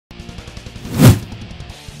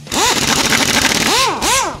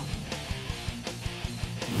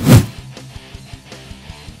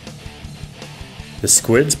The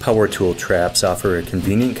Squids power tool traps offer a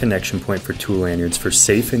convenient connection point for tool lanyards for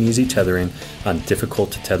safe and easy tethering on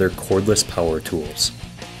difficult to tether cordless power tools.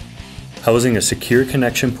 Housing a secure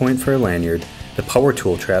connection point for a lanyard, the power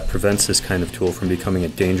tool trap prevents this kind of tool from becoming a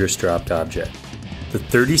dangerous dropped object. The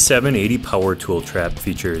 3780 power tool trap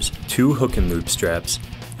features 2 hook and loop straps,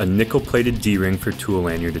 a nickel-plated D-ring for tool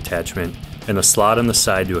lanyard attachment, and a slot on the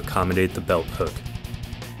side to accommodate the belt hook.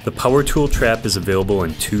 The power tool trap is available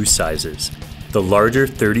in 2 sizes. The larger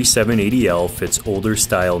 3780L fits older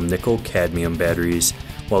style nickel-cadmium batteries,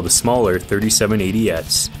 while the smaller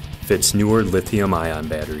 3780S fits newer lithium-ion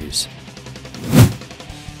batteries.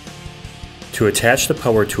 To attach the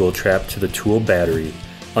power tool trap to the tool battery,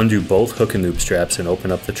 undo both hook and loop straps and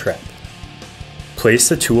open up the trap. Place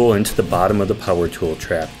the tool into the bottom of the power tool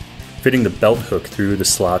trap, fitting the belt hook through the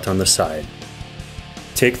slot on the side.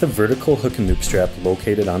 Take the vertical hook and loop strap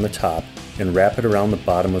located on the top and wrap it around the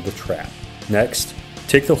bottom of the trap. Next,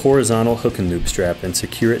 take the horizontal hook and loop strap and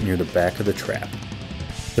secure it near the back of the trap.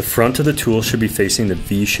 The front of the tool should be facing the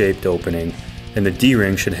V-shaped opening, and the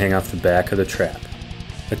D-ring should hang off the back of the trap.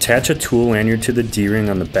 Attach a tool lanyard to the D-ring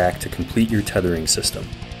on the back to complete your tethering system.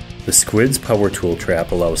 The Squids power tool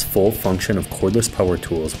trap allows full function of cordless power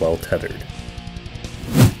tools while tethered.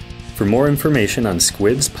 For more information on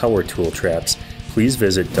Squids power tool traps, please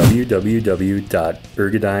visit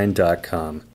www.ergodyne.com.